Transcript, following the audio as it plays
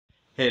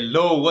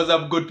Hello, what's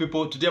up good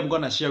people? Today I'm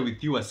gonna share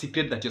with you a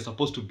secret that you're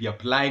supposed to be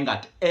applying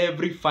at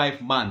every 5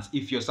 months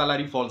if your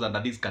salary falls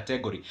under this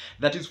category.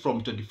 That is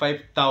from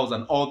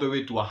 25,000 all the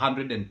way to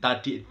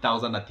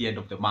 130,000 at the end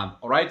of the month.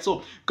 Alright,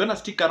 so gonna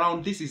stick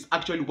around. This is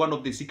actually one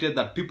of the secrets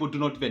that people do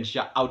not even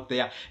share out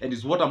there, and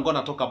is what I'm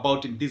gonna talk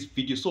about in this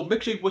video. So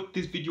make sure you watch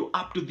this video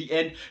up to the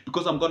end,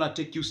 because I'm gonna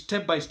take you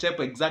step by step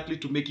exactly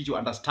to make you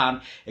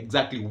understand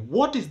exactly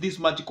what is this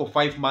magical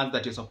 5 months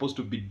that you're supposed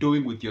to be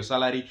doing with your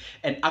salary.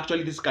 And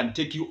actually this can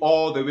take you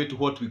all the way to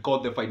what we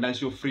call the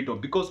financial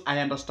freedom, because I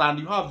understand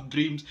you have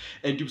dreams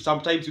and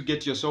sometimes you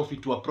get yourself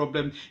into a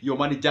problem, your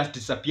money just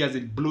disappears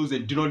in blues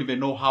and you don't even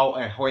know how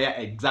or where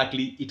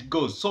exactly it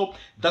goes. So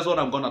that's what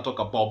I'm gonna talk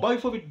about. But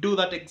before we do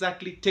that,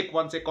 exactly take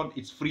 1 second.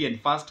 It's free and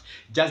fast.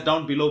 Just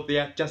down below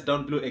there, just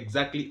down below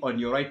exactly on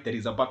your right, there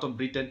is a button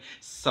written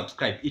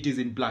subscribe. It is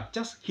in black.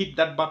 Just hit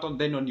that button.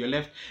 Then on your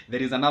left there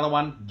is another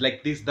one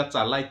like this, that's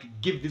a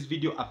like. Give this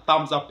video a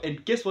thumbs up,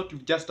 and guess what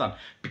you've just done?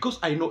 Because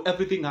I know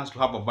everything has to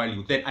have a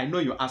value. Then I know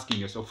you're asking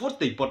yourself, what's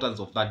the importance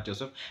of that,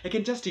 Joseph? I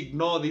can just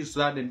ignore this,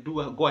 that, and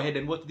go ahead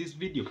and watch this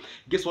video.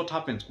 Guess what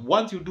happens?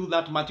 Once you do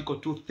that magical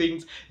 2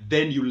 things,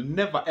 then you'll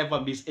never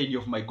ever miss any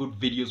of my good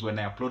videos when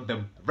I upload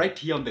them right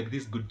here on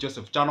this Good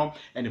Joseph channel.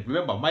 And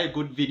remember, my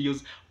good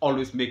videos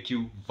always make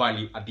you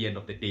value at the end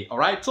of the day. All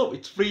right, so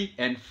it's free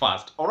and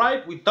fast. All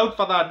right, without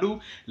further ado,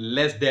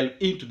 let's delve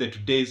into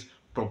today's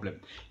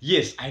problem.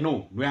 Yes, I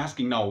know we're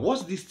asking now,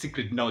 what's this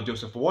secret now,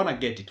 Joseph? I want to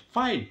get it.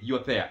 Fine, you're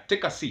there.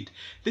 Take a seat.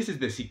 This is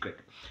the secret.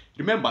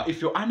 Remember,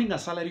 if you're earning a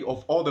salary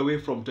of all the way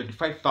from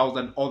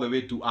 25,000 all the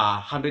way to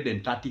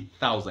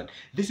 130,000,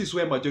 this is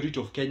where majority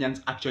of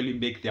Kenyans actually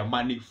make their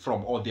money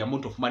from, or the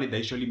amount of money they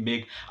usually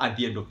make at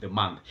the end of the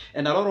month.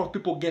 And a lot of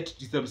people get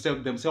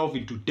themselves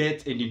into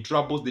debts and in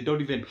troubles. They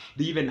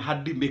even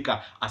hardly make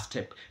a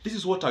step. This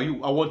is what I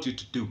want you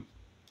to do.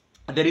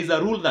 There is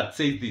a rule that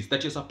says this,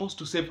 that you're supposed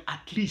to save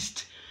at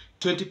least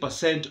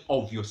 20%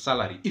 of your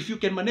salary. If you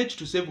can manage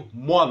to save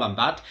more than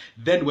that,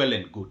 then well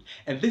and good.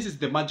 And this is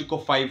the magical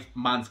 5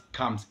 months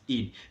comes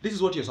in. This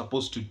is what you're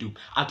supposed to do.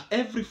 At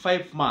every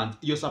 5 months,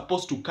 you're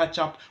supposed to catch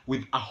up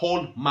with a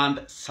whole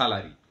month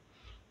salary.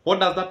 What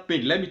does that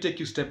mean? Let me take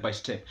you step by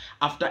step.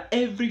 After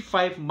every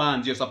 5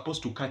 months, you're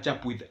supposed to catch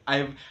up with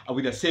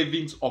a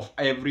savings of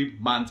every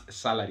month's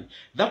salary.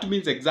 That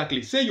means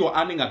exactly, say you're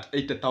earning at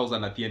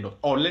 80,000 at the end of,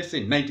 or let's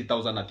say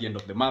 90,000 at the end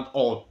of the month,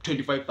 or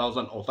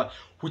 25,000, or that,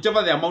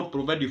 whichever the amount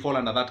provided, you fall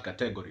under that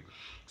category.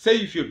 Say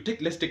if you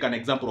take, let's take an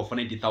example of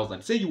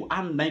 90,000. Say you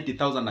earn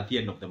 90,000 at the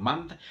end of the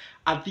month.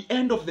 At the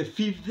end of the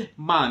 5th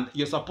month,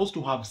 you're supposed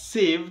to have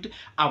saved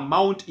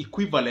amount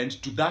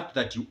equivalent to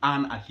that you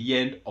earn at the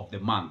end of the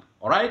month.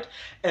 All right.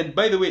 And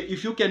by the way,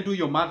 if you can do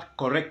your math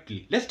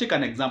correctly, let's take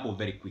an example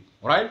very quick.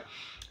 All right.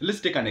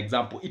 Let's take an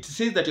example. It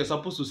says that you're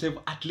supposed to save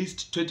at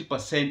least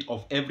 20%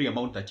 of every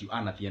amount that you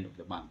earn at the end of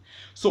the month.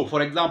 So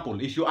for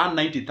example, if you earn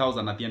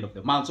 90,000 at the end of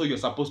the month, so you're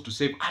supposed to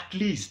save at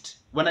least,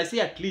 when I say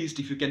at least,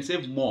 if you can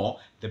save more,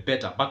 the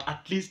better, but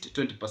at least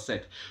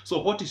 20%.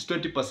 So what is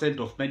 20%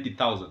 of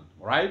 90,000?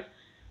 All right.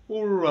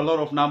 Ooh, a lot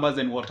of numbers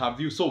and what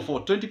have you. So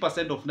for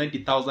 20% of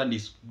 90,000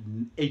 is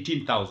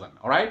 18,000.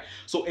 All right.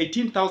 So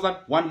 18,000,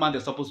 1 month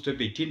you're supposed to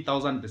have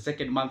 18,000. The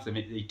second month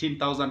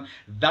 18,000.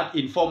 That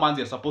in 4 months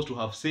you're supposed to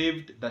have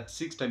saved that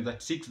 6 times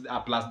that 6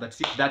 plus that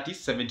 6. That is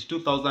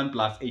 72,000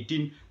 plus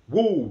 18.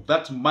 Whoa,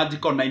 that's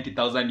magical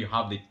 90,000. You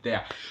have it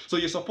there. So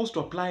you're supposed to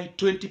apply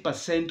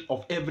 20%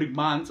 of every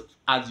month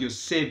as your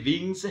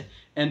savings.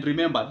 And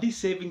remember, these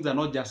savings are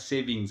not just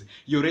savings.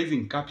 You're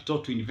raising capital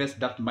to invest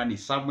that money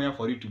somewhere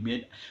for you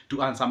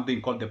to earn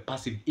something called the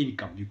passive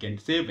income. You can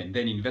save and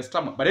then invest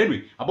somewhere. But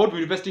anyway, about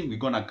investing, we're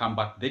gonna come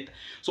back there.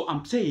 So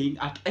I'm saying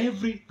at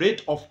every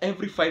rate of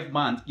every 5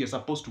 months, you're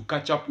supposed to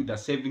catch up with the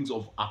savings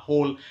of a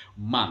whole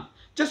month.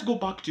 Just go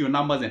back to your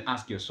numbers and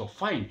ask yourself,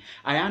 fine,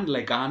 I earned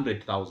like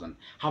 100,000.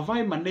 Have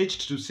I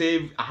managed to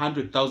save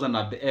 100,000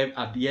 at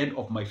the end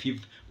of my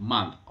 5th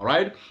month? All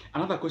right.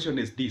 Another question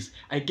is this: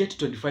 I get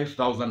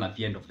 25,000 at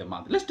the end of the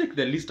month. Let's take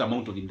the least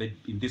amount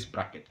in this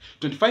bracket.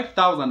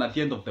 25,000 at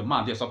the end of the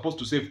month. You're supposed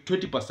to save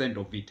 20%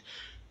 of it.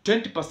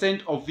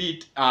 20% of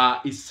it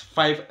is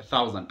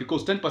 5,000,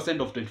 because 10%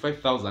 of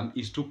 25,000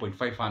 is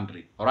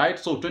 2,500. All right,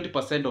 so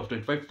 20% of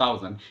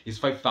 25,000 is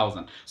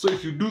 5,000. So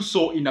if you do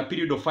so in a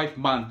period of 5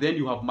 months, then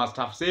you must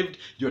have saved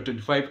your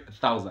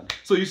 25,000.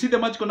 So you see the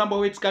magical number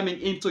where it's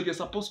coming in. So you're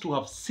supposed to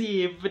have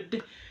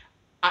saved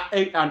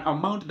an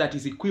amount that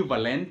is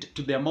equivalent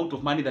to the amount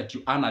of money that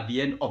you earn at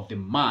the end of the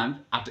month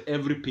at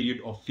every period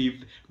of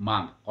 5th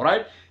month. All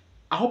right.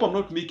 I hope I'm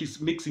not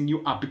mixing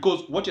you up,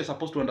 because what you're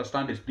supposed to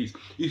understand is this: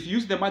 if you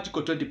use the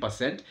magical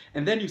 20%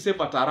 and then you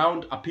save at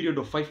around a period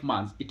of 5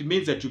 months, it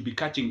means that you'll be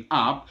catching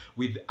up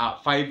with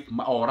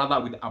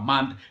with a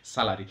month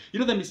salary. You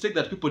know, the mistake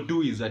that people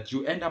do is that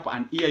you end up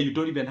an year, you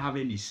don't even have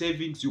any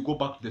savings, you go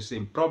back to the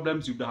same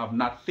problems, you have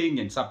nothing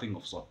and something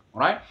of sort.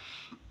 All right.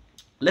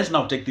 Let's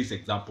now take this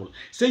example.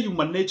 Say you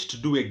manage to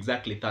do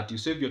exactly that. You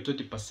save your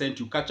 20%,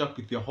 you catch up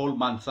with your whole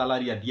month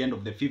salary at the end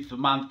of the 5th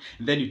month,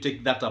 and then you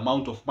take that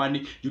amount of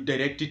money, you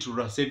direct it to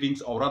a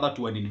savings, or rather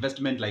to an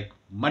investment like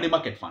money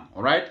market fund.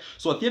 All right,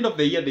 so at the end of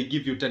the year they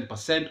give you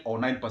 10% or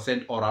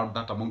 9% or around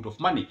that amount of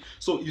money.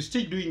 So you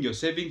still doing your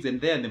savings, and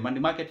then the money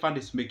market fund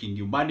is making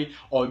you money.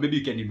 Or maybe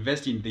you can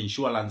invest in the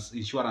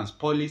insurance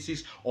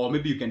policies, or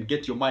maybe you can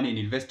get your money and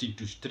invest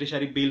into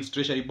treasury bills,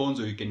 treasury bonds,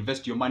 or you can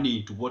invest your money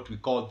into what we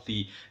call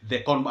the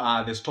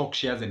stock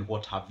shares and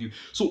what have you.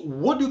 So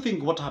what do you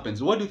think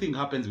happens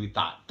with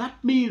that?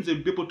 That means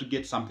you'll be able to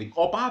get something.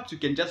 Or perhaps you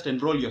can just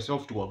enroll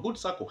yourself to a good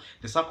circle,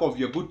 the circle of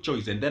your good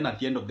choice, and then at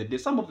the end of the day,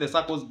 some of the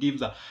circles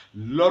gives a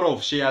lot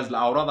of shares,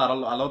 or rather a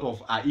lot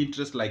of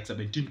interest, like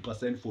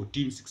 17%,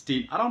 14,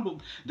 16.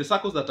 Around the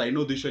circles that I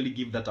know, they usually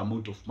give that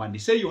amount of money.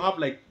 Say you have,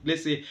 like,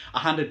 let's say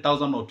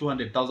 100,000 or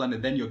 200,000,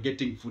 and then you're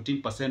getting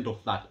 14%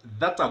 of that.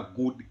 That's a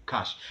good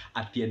cash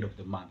at the end of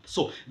the month.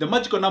 So the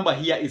magical number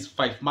here is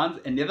 5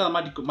 months, and the other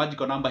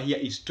magical number here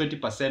is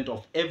 20%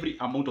 of every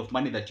amount of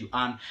money that you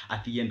earn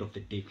at the end of the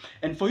day.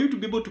 And for you to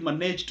be able to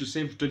manage to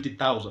save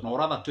 20,000, or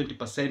rather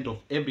 20% of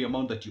every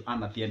amount that you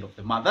earn at the end of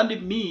the month, and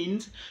it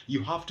means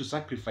you have to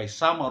sacrifice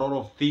some or all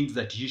of things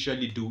that you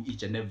usually do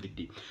each and every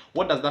day.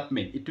 What does that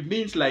mean? It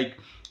means, like,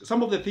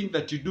 some of the things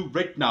that you do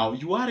right now,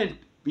 you aren't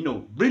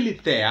really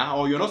there,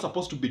 or you're not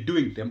supposed to be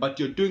doing them, but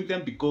you're doing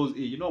them because,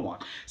 you know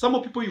what, some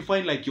of people, you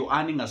find like you're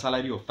earning a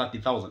salary of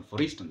 30,000,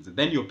 for instance, and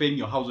then you're paying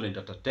your house rent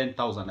at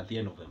 10,000 at the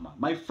end of the month.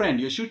 My friend,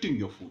 you're shooting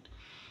your foot.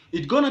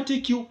 It's gonna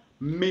take you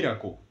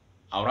miracle.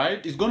 All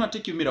right, it's gonna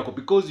take you miracle,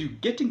 because you're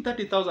getting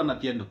 30,000 at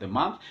the end of the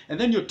month, and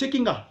then you're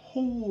taking a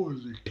whole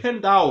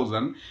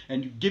 10,000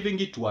 and you're giving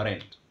it to a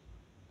rent.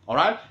 All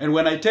right, and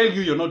when I tell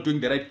you you're not doing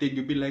the right thing,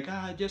 you'll be like,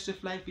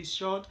 Joseph, life is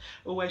short.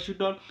 Oh, I should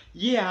not.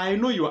 Yeah, I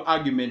know your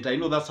argument. I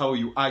know that's how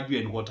you argue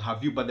and what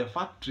have you. But the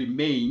fact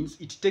remains,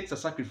 it takes a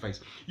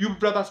sacrifice.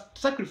 You'd rather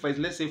sacrifice,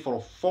 let's say,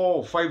 for 4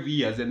 or 5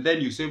 years, and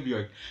then you save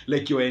your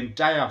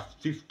entire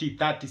 50,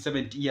 30,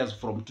 70 years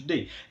from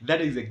today.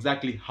 That is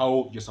exactly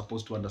how you're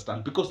supposed to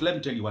understand. Because let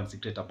me tell you one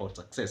secret about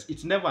success.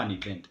 It's never an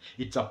event.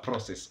 It's a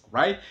process,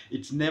 right?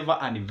 It's never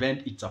an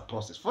event. It's a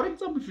process. For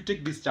example, if you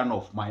take this channel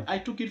of mine, I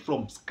took it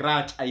from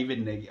scratch. I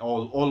even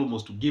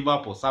almost to give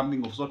up or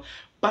something of sort,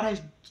 but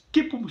I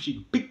keep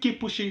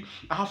pushing.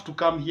 I have to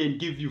come here and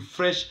give you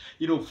fresh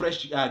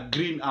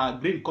green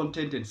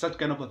content and such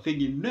kind of a thing.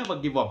 You never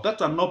give up.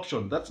 That's an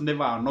option. That's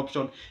never an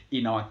option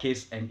in our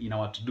case and in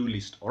our to-do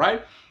list. All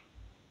right,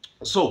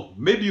 so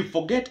maybe you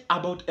forget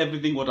about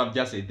everything what I've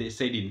just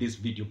said in this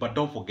video, but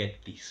don't forget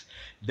this: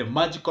 the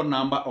magical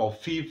number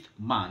of 5th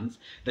month,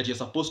 that you're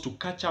supposed to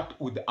catch up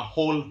with a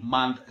whole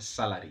month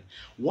salary.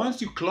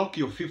 Once you clock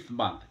your 5th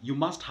month, you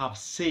must have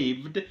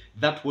saved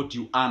that what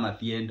you earn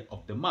at the end of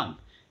the month.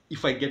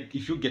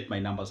 If you get my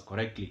numbers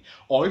correctly,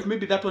 or if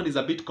maybe that one is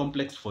a bit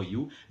complex for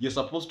you, you're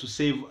supposed to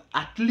save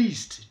at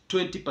least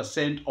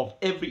 20% of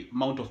every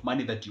amount of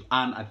money that you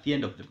earn at the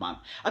end of the month,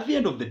 at the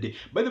end of the day.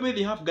 By the way,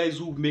 they have guys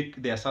who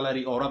make their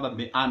salary, or rather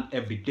they earn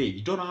every day.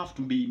 You don't have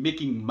to be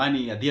making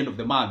money at the end of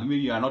the month.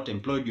 Maybe you are not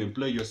employed, you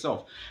employ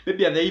yourself.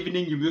 Maybe at the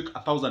evening you make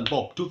 1,000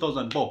 bob,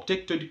 2,000 bob.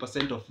 Take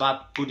 20% of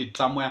that, put it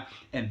somewhere,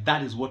 and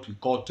that is what we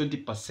call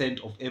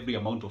 20% of every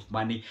amount of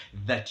money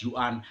that you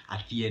earn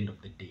at the end of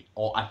the day,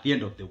 or at the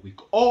end of the week,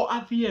 or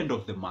at the end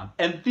of the month.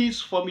 And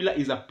this formula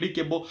is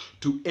applicable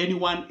to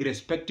anyone,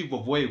 irrespective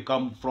of where you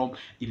come from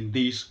in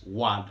this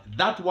world.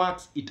 That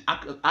works. It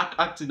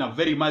acts in a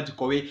very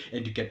magical way,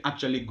 and you can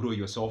actually grow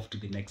yourself to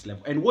the next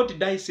level. And what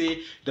did I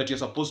say that you're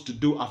supposed to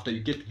do after you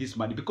get this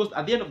money? Because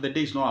at the end of the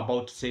day, it's not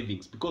about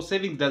savings, because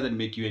savings doesn't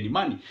make you any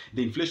money.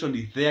 The inflation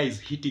is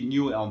hitting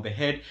you on the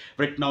head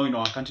right now. In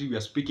our country, we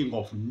are speaking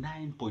of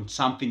 9 point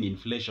something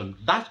inflation.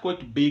 That's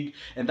quite big,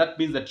 and that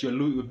means that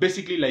you're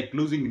basically like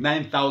losing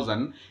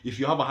 9,000 if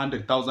you have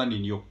 100,000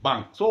 in your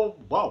bank. So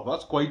wow,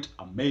 that's quite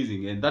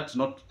amazing, and that's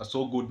not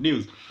so good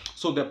news.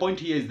 So the point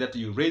here is that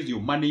you raise your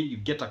money, you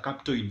get a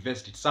capital,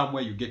 invest it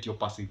somewhere, you get your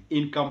passive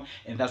income,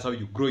 and that's how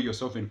you grow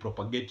yourself and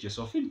propagate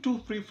yourself. In 2,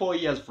 3, 4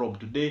 years from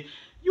today,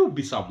 you'll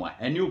be somewhere,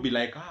 and you'll be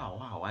like,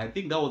 wow, I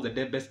think that was the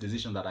best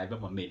decision that I've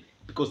ever made.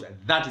 Because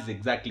that is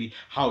exactly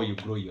how you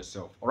grow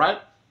yourself. All right,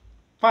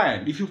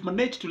 fine. If you've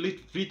managed to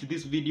reach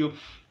this video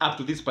up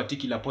to this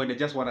particular point, I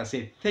just want to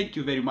say thank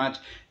you very much,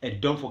 and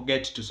don't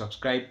forget to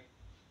subscribe.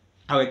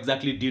 How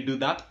exactly do you do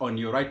that? On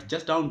your right,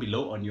 just down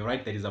below on your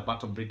right, there is a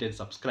button written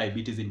subscribe.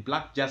 It is in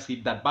black. Just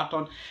hit that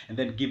button and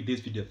then give this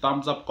video a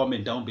thumbs up.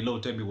 Comment down below,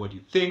 tell me what you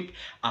think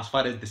as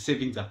far as the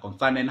savings are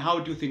concerned, and how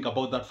do you think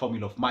about that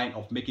formula of mine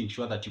of making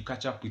sure that you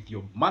catch up with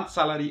your month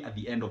salary at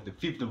the end of the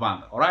 5th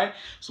month. All right,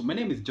 so my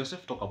name is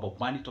Joseph. Talk about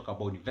money, talk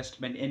about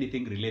investment,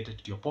 anything related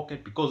to your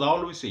pocket, because I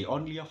always say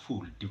only a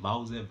fool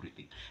devours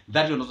everything.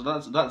 That's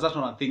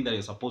not a thing that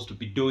you're supposed to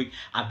be doing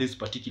at this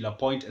particular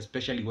point,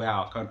 especially where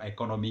our current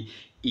economy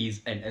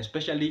is, and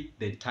especially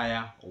the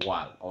entire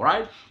world. All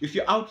right, if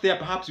you're out there,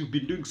 perhaps you've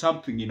been doing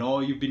something,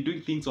 you've been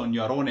doing things on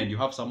your own, and you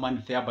have some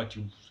money there, but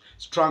you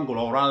strangle,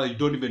 or rather you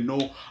don't even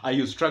know, are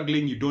you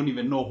struggling, you don't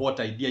even know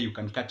what idea you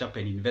can catch up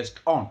and invest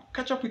on,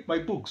 catch up with my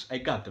books. I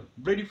got them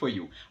ready for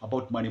you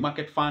about money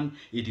market fund.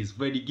 It is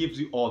ready, gives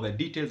you all the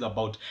details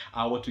about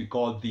what we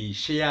call the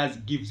shares,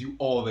 gives you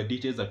all the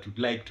details that you'd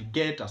like to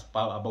get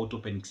about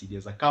opening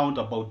CDS account,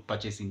 about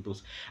purchasing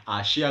those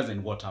shares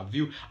and what have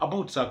you,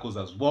 about circles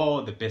as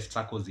well, the best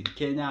circles in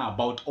Kenya,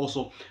 about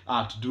also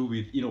to do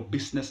with, you know,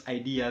 business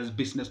ideas,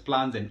 business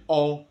plans, and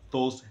all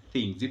those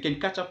things. You can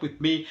catch up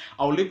with me.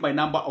 I'll leave my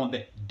number on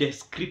the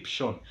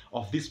description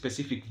of this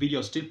specific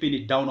video. Still pin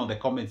it down on the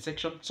comment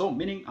section. So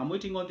meaning I'm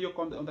waiting on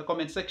the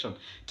comment section.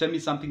 Tell me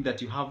something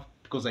that you have,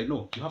 because I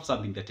know you have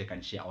something that I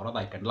can share, or rather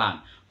I can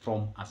learn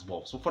from as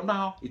well. So for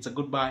now, it's a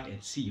goodbye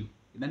and see you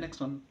in the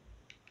next one.